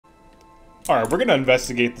Alright, we're gonna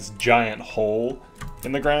investigate this giant hole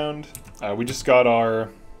in the ground. We just got our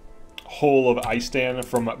hole of ice stand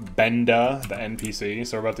from Benda, the NPC,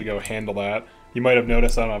 so we're about to go handle that. You might have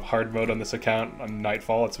noticed I don't have hard mode on this account on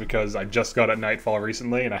Nightfall. It's because I just got it Nightfall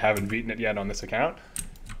recently and I haven't beaten it yet on this account.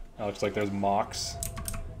 Looks like there's Mox.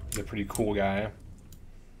 He's a pretty cool guy.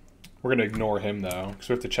 We're gonna ignore him though, because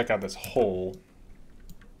we have to check out this hole.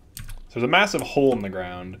 So there's a massive hole in the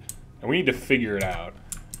ground, and we need to figure it out.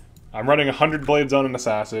 I'm running 100 blades on an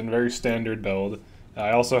assassin, very standard build.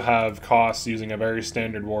 I also have costs using a very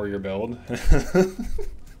standard warrior build.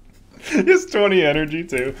 He has 20 energy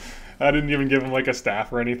too. I didn't even give him like a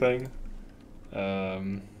staff or anything.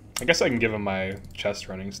 I guess I can give him my chest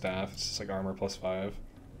running staff. It's just like armor +5.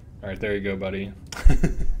 Alright, there you go, buddy.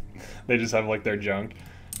 They just have like their junk.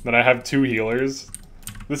 Then I have 2 healers.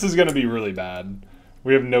 This is gonna be really bad.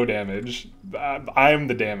 We have no damage. I am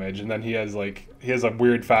the damage, and then he has a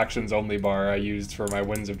weird factions only bar I used for my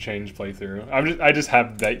Winds of Change playthrough. I just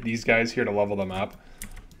have these guys here to level them up.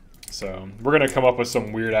 So we're gonna come up with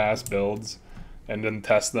some weird ass builds and then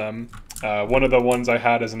test them. One of the ones I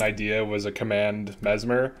had as an idea was a command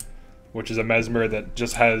mesmer, which is a mesmer that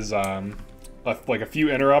just has like a few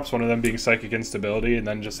interrupts, one of them being psychic instability, and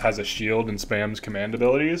then just has a shield and spams command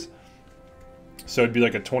abilities. So it'd be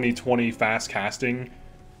like a 20/20 fast casting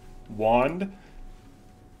wand.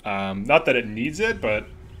 Not that it needs it, but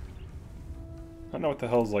I don't know what the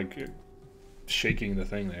hell's like shaking the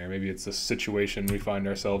thing there. Maybe it's the situation we find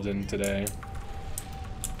ourselves in today.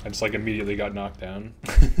 I just like immediately got knocked down.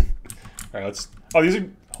 Alright, let's... Oh, these are...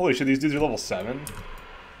 Holy shit, these dudes are level 7?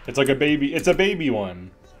 It's like a baby... It's a baby one.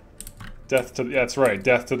 Death to... Yeah, that's right.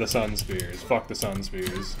 Death to the Sun Spears. Fuck the Sun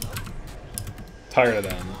Spears. Tired of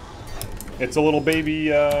them. It's a little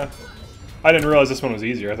baby, I didn't realize this one was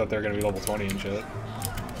easier. I thought they were going to be level 20 and shit.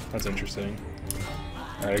 That's interesting.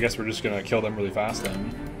 Alright, I guess we're just going to kill them really fast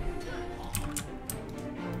then.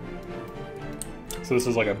 So this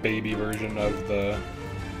is like a baby version of the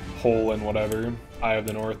hole in whatever, Eye of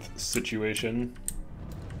the North situation.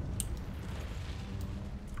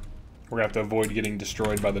 We're going to have to avoid getting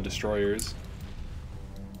destroyed by the destroyers.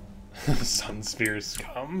 Sun Spheres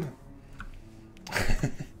come.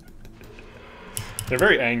 They're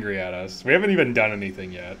very angry at us. We haven't even done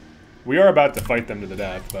anything yet. We are about to fight them to the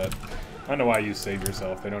death, but I don't know why you save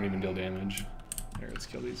yourself. They don't even deal damage. Here, let's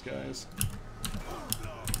kill these guys.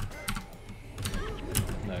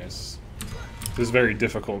 Nice. This is very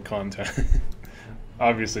difficult content.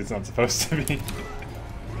 Obviously, it's not supposed to be.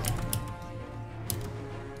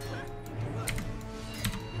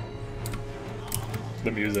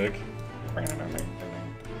 The music.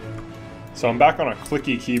 So I'm back on a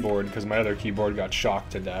clicky keyboard because my other keyboard got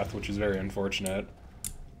shocked to death, which is very unfortunate.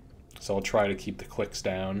 So I'll try to keep the clicks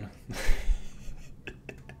down.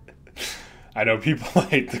 I know people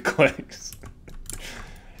hate the clicks.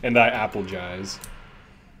 And I apologize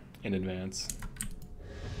in advance.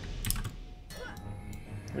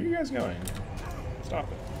 Where are you guys going?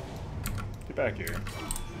 Stop it. Get back here.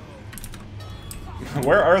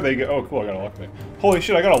 Where are they? Oh, cool, I got a lockpick. Holy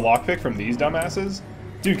shit, I got a lockpick from these dumbasses?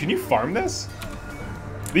 Dude, can you farm this?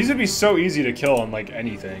 These would be so easy to kill on, like,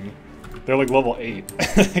 anything. They're, like, level 8.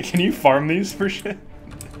 Can you farm these for shit?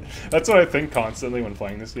 That's what I think constantly when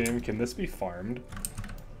playing this game. Can this be farmed?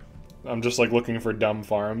 I'm just, like, looking for dumb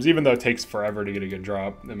farms, even though it takes forever to get a good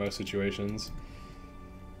drop in most situations.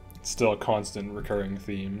 It's still a constant recurring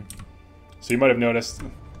theme. So you might have noticed,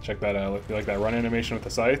 check that out, you like that run animation with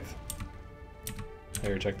the scythe?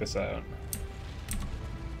 Here, check this out.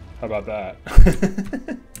 How about that?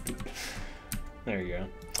 There you go.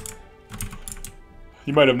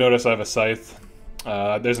 You might have noticed I have a scythe.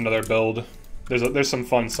 There's another build. There's some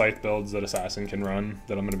fun scythe builds that Assassin can run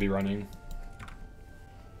that I'm going to be running.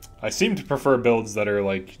 I seem to prefer builds that are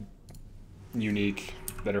like unique,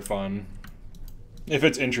 that are fun. If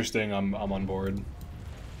it's interesting, I'm on board.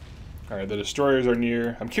 Alright, the destroyers are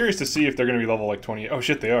near. I'm curious to see if they're going to be level like 28. Oh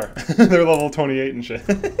shit, they are. They're level 28 and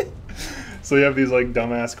shit. So you have these like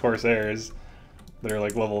dumbass Corsairs that are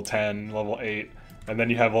like level 10, level 8, and then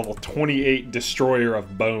you have level 28 Destroyer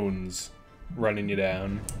of Bones running you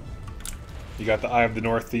down. You got the Eye of the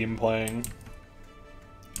North theme playing.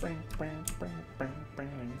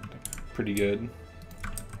 Pretty good.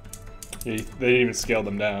 Yeah, they didn't even scale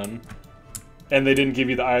them down. And they didn't give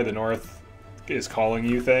you the Eye of the North is calling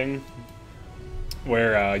you thing,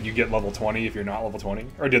 where you get level 20 if you're not level 20.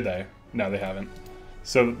 Or did they? No, they haven't.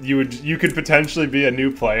 So you could potentially be a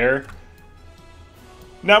new player.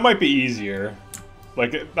 Now it might be easier.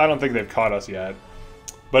 Like, I don't think they've caught us yet.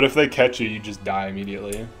 But if they catch you, you just die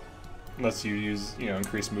immediately. Unless you use, you know,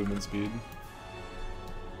 increased movement speed.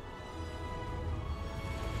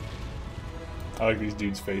 I like these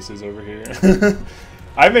dudes' faces over here.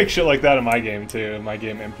 I make shit like that in my game too. In my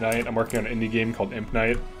game Imp Knight, I'm working on an indie game called Imp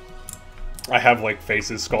Knight. I have like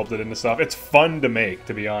faces sculpted into stuff. It's fun to make,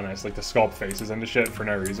 to be honest, like to sculpt faces into shit for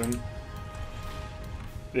no reason.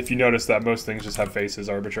 If you notice that most things just have faces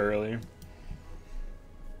arbitrarily.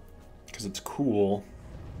 Because it's cool,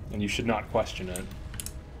 and you should not question it.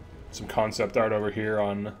 Some concept art over here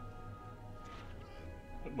on,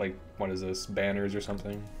 like, what is this, banners or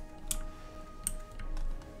something.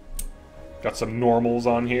 Got some normals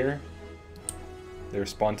on here. They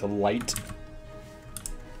respond to light.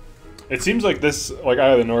 It seems like this, like Eye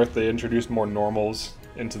of the North, they introduced more normals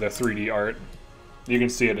into the 3D art. You can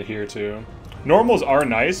see it here too. Normals are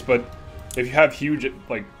nice, but if you have huge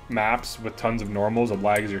like maps with tons of normals, it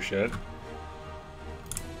lags your shit.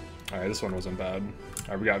 Alright, this one wasn't bad.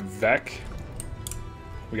 Alright, we got Vec.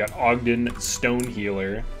 We got Ogden Stone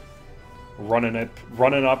Healer. Running up,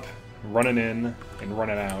 running in, and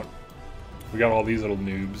running out. We got all these little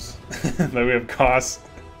noobs. Then we have Koss.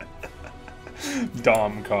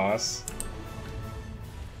 Dom Koss.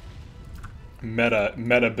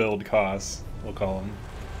 Meta build Koss, we'll call him.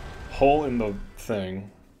 Hole in the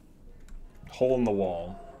thing. Hole in the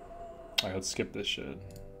wall. Alright, let's skip this shit.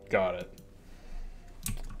 Got it.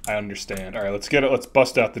 I understand. Alright, let's get it. Let's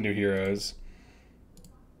bust out the new heroes.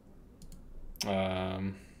 Let's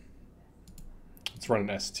run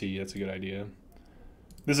an ST. That's a good idea.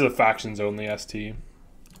 This is a factions only ST.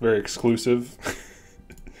 Very exclusive.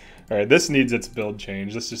 Alright, this needs its build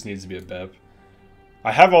change. This just needs to be a BEP.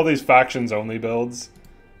 I have all these factions only builds,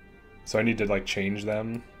 so I need to like change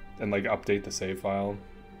them and like update the save file.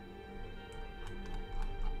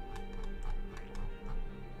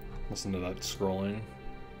 Listen to that scrolling.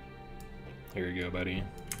 Here you go, buddy.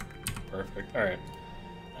 Perfect. Alright.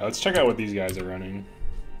 Let's check out what these guys are running.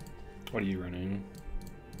 What are you running?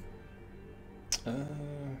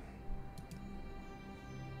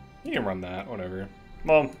 You can run that, whatever.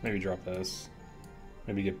 Well, maybe drop this.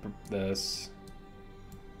 Maybe get this.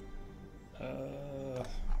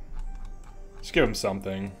 Just give him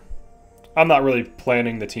something. I'm not really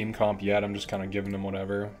planning the team comp yet, I'm just kind of giving them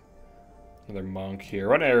whatever. Another monk here.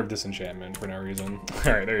 Run Air of Disenchantment for no reason.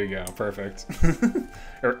 Alright, there you go. Perfect.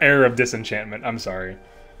 Or Air of Disenchantment, I'm sorry.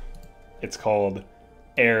 It's called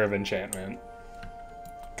Air of Enchantment.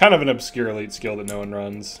 Kind of an obscure elite skill that no one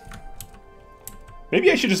runs. Maybe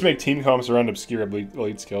I should just make team comps around obscure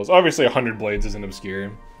elite skills. Obviously 100 Blades isn't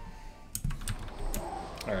obscure.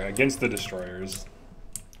 Alright, against the Destroyers.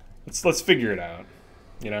 Let's figure it out.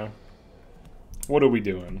 You know? What are we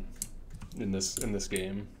doing in this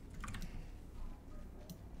game?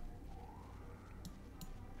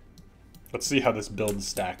 Let's see how this build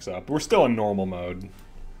stacks up. We're still in normal mode.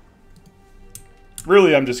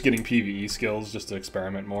 Really, I'm just getting PvE skills just to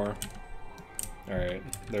experiment more. Alright,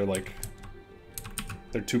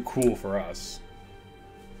 they're too cool for us.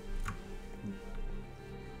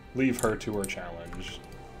 Leave her to her challenge.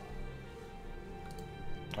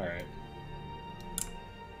 Alright.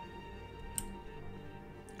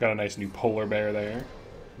 Got a nice new polar bear there.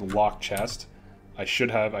 Lock chest. I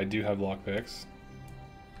do have lockpicks.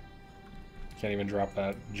 Can't even drop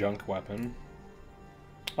that junk weapon.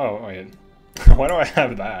 Oh, wait. Why do I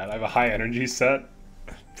have that? I have a high energy set.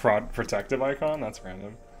 Protective icon? That's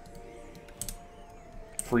random.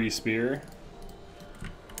 Free spear.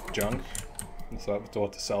 Junk. So we'll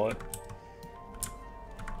have to sell it.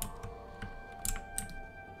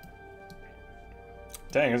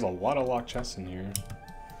 Dang, there's a lot of locked chests in here.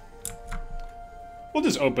 We'll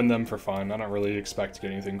just open them for fun. I don't really expect to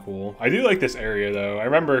get anything cool. I do like this area though. I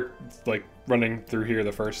remember like running through here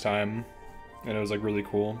the first time and it was like really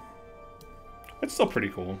cool. It's still pretty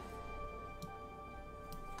cool.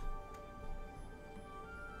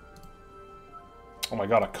 Oh my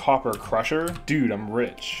god, a copper crusher? Dude, I'm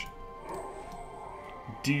rich.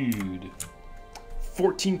 Dude.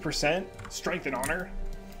 14%? Strength and honor?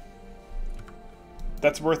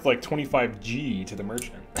 That's worth like 25G to the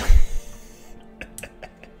merchant.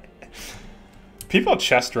 People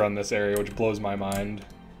chest run this area, which blows my mind.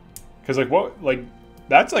 Because like what, like,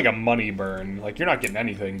 that's like a money burn. Like you're not getting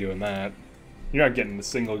anything doing that. You're not getting a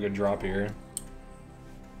single good drop here.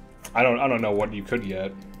 I don't know what you could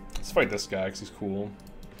get. Let's fight this guy because he's cool.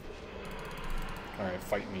 Alright,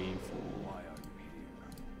 fight me, fool.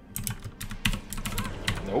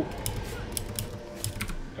 Nope.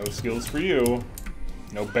 No skills for you.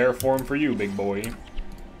 No bear form for you, big boy. Give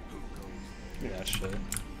me that shit.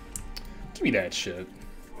 Give me that shit.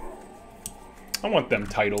 I want them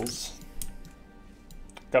titles.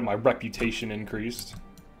 Got my reputation increased.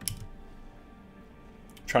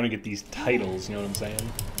 Trying to get these titles, you know what I'm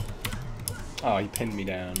saying? Oh, he pinned me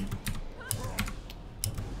down.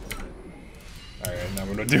 Alright, now I'm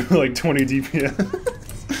gonna do like 20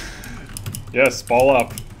 DPS. Yes, ball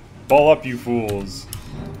up. Ball up, you fools.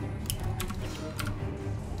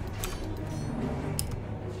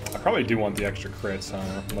 I probably do want the extra crits,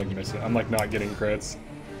 huh? I'm like not getting crits.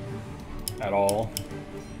 At all.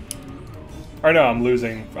 Or no, I'm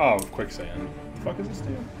losing. Oh, quicksand. What the fuck is this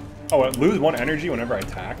do? Oh, I lose 1 energy whenever I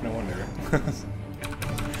attack? No wonder.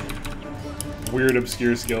 Weird,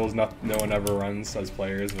 obscure skills no one ever runs as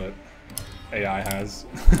players, but AI has.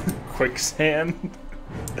 Quicksand.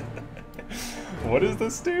 What does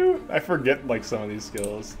this do? I forget like some of these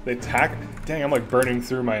skills. They attack. Dang, I'm like burning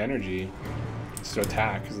through my energy just to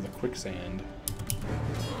attack because of the quicksand.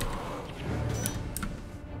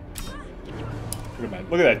 Look at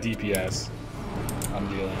that DPS I'm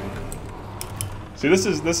dealing. See, this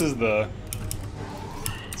is the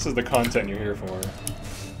content you're here for.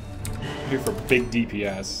 You're here for big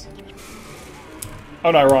DPS.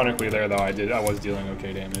 Unironically, there though, I was dealing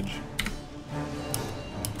okay damage.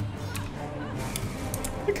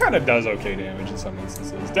 It kind of does okay damage in some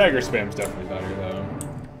instances. Dagger spam's definitely better though,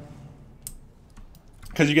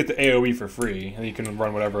 because you get the AOE for free, and you can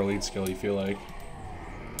run whatever elite skill you feel like.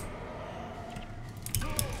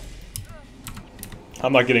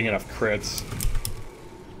 I'm not getting enough crits,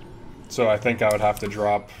 so I think I would have to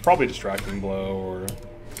drop probably Distracting Blow or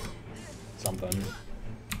something.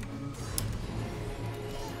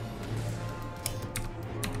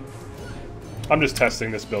 I'm just testing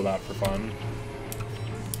this build out for fun.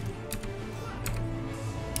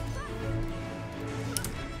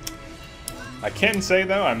 I can say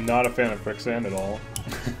though, I'm not a fan of quicksand at all.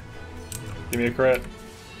 Give me a crit.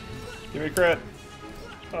 Give me a crit.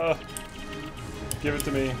 Give it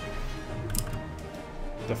to me.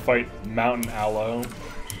 To fight Mountain Aloe.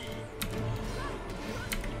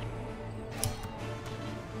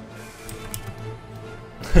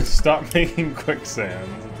 Stop making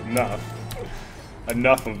quicksands. It's enough.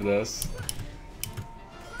 Enough of this.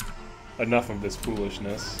 Enough of this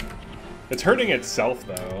foolishness. It's hurting itself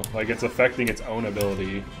though. Like it's affecting its own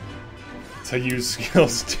ability to use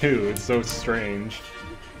skills too. It's so strange.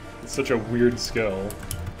 It's such a weird skill.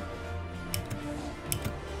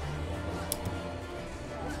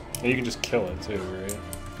 And you can just kill it too, right?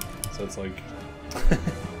 So it's like...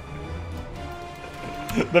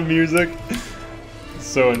 the music is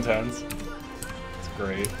so intense. It's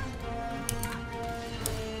great.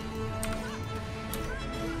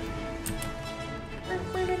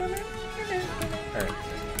 Alright.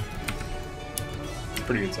 It's a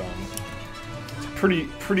pretty good song. It's a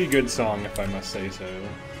pretty good song, if I must say so.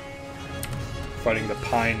 Fighting the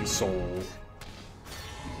Pine Soul.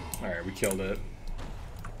 Alright, we killed it.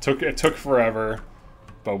 It took forever,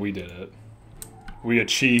 but we did it. We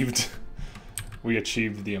achieved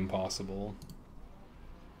the impossible.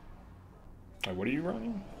 Right, what are you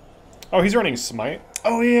running? Oh, he's running Smite.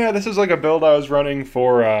 Oh yeah, this is like a build I was running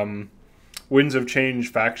for Winds of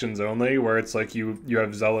Change factions only, where it's like you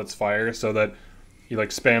have Zealot's Fire, so that he like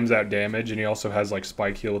spams out damage, and he also has like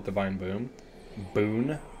Spike Heal with Divine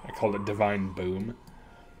Boon. I called it Divine Boom.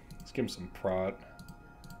 Let's give him some prot.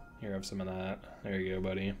 Here, have some of that. There you go,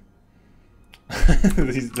 buddy.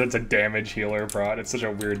 That's a damage healer prot. It's such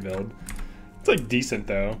a weird build. It's like decent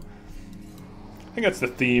though. I think that's the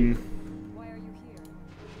theme. Why are you here?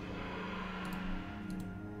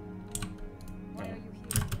 Why are you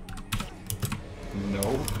here?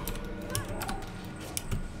 No.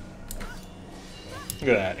 Look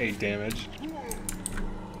at that, 8 damage.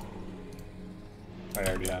 I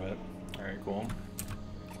already have it. Alright, cool.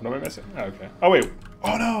 What am I missing? Oh, okay. Oh wait.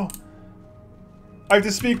 Oh no! I have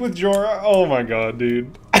to speak with Jorah? Oh my god,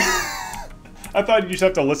 dude. I thought you just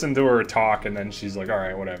have to listen to her talk and then she's like,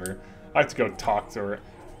 alright, whatever. I have to go talk to her.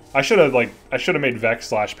 I should have made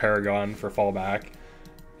Vex / Paragon for fallback.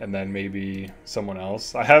 And then maybe someone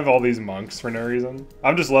else. I have all these monks for no reason.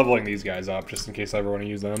 I'm just leveling these guys up just in case I ever want to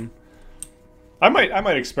use them. I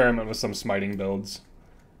might experiment with some smiting builds.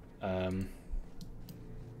 That's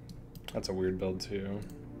a weird build too.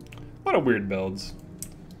 A lot of weird builds.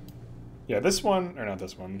 Yeah, this one, or not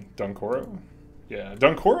this one, Dunkoro? Yeah,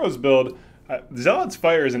 Dunkoro's build, Zealot's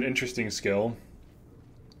Fire is an interesting skill.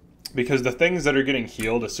 Because the things that are getting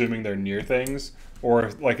healed, assuming they're near things,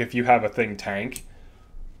 or like if you have a thing tank,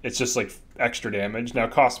 it's just like extra damage. Now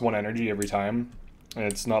it costs 1 energy every time, and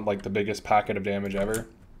it's not like the biggest packet of damage ever.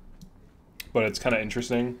 But it's kind of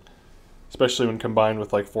interesting, especially when combined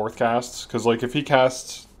with like 4th casts. Because like if he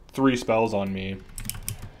casts 3 spells on me,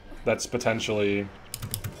 that's potentially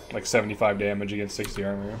like 75 damage against 60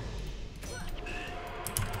 armor.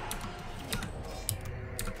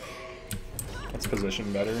 Let's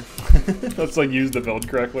position better. Let's like use the build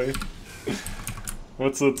correctly.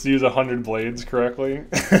 Let's use 100 blades correctly.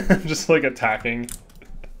 Just like attacking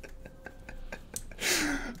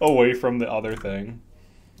away from the other thing.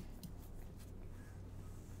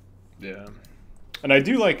 Yeah. And I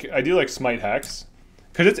do like smite hex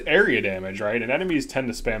because it's area damage, right? And enemies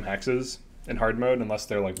tend to spam hexes in hard mode unless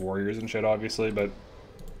they're like warriors and shit, obviously, but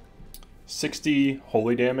 60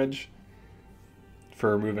 holy damage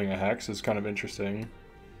for removing a hex is kind of interesting.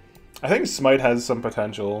 I think smite has some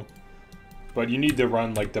potential, but you need to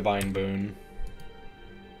run like divine boon.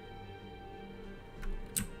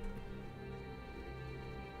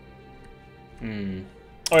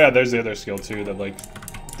 Oh yeah, there's the other skill too that like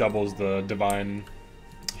doubles the divine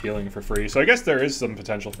healing for free. So I guess there is some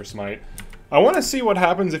potential for smite. I want to see what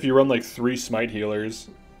happens if you run like 3 smite healers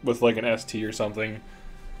with like an ST or something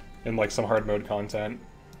in like some hard mode content.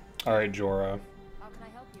 Alright, Jorah. How can I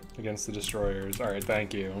help you? Against the destroyers. Alright,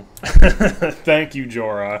 thank you. Thank you,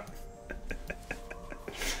 Jorah.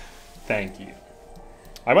 Thank you.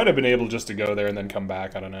 I might have been able just to go there and then come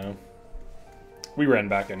back, I don't know. We ran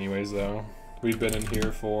back anyways though. We've been in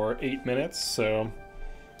here for 8 minutes, so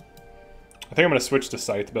I think I'm going to switch to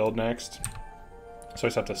Scythe build next. So I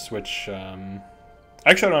just have to switch, actually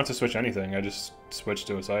I don't have to switch anything, I just switch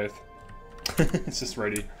to a Scythe. It's just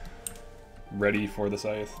ready for the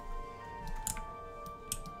Scythe.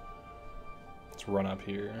 Let's run up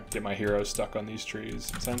here, get my hero stuck on these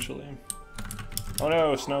trees, essentially. Oh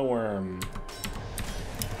no, snow worm.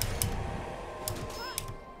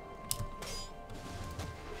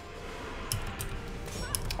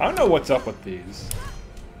 I don't know what's up with these.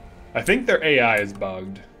 I think their AI is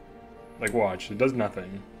bugged. Like, watch, it does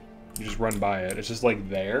nothing. You just run by it. It's just like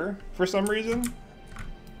there for some reason.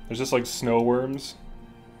 There's just like snow worms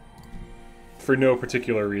for no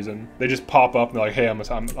particular reason. They just pop up and they're like, hey,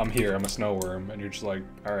 I'm here, I'm a snow worm, and you're just like,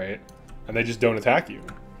 all right, and they just don't attack you.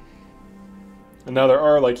 And now there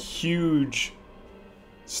are like huge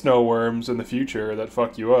snow worms in the future that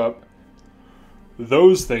fuck you up.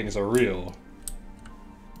 Those things are real.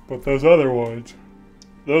 But those other ones,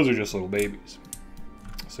 those are just little babies.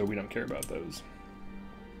 So we don't care about those.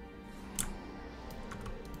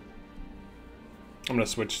 I'm gonna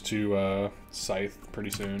switch to Scythe pretty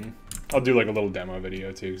soon. I'll do like a little demo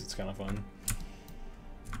video too, because it's kind of fun.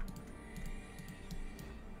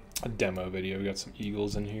 A demo video. We got some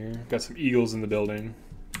eagles in here. Got some eagles in the building.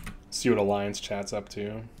 See what Alliance chat's up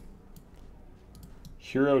to.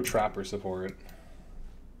 Hero Trapper support.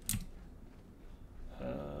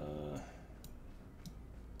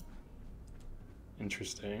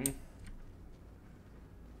 Interesting.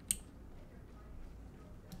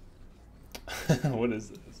 What is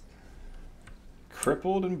this?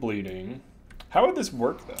 Crippled and bleeding. How would this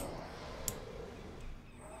work though?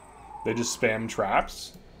 They just spam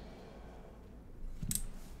traps?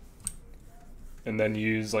 And then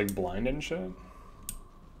use like blind and shit?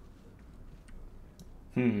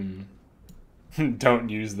 Don't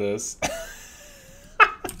use this.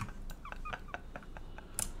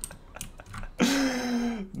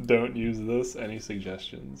 Don't use this. Any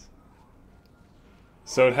suggestions?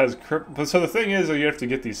 So it has so the thing is, you have to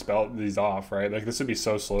get these off, right? Like this would be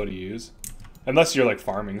so slow to use, unless you're like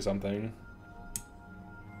farming something.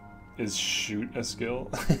 Is shoot a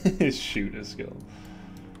skill? Is shoot a skill?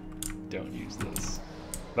 Don't use this.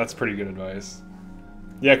 That's pretty good advice.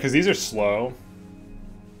 Yeah, because these are slow.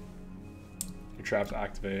 Your traps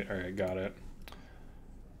activate. All right, got it.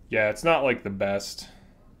 Yeah, it's not like the best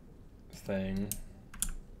thing.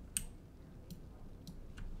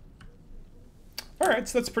 Alright,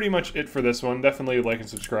 so that's pretty much it for this one. Definitely like and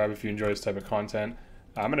subscribe if you enjoy this type of content.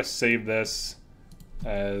 I'm going to save this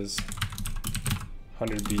as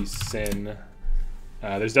 100B Sin.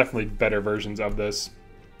 There's definitely better versions of this.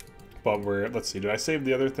 But let's see, did I save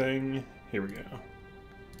the other thing? Here we go.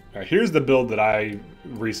 Alright, here's the build that I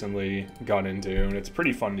recently got into, and it's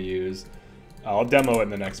pretty fun to use. I'll demo it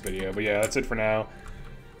in the next video. But yeah, that's it for now.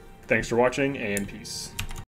 Thanks for watching, and peace.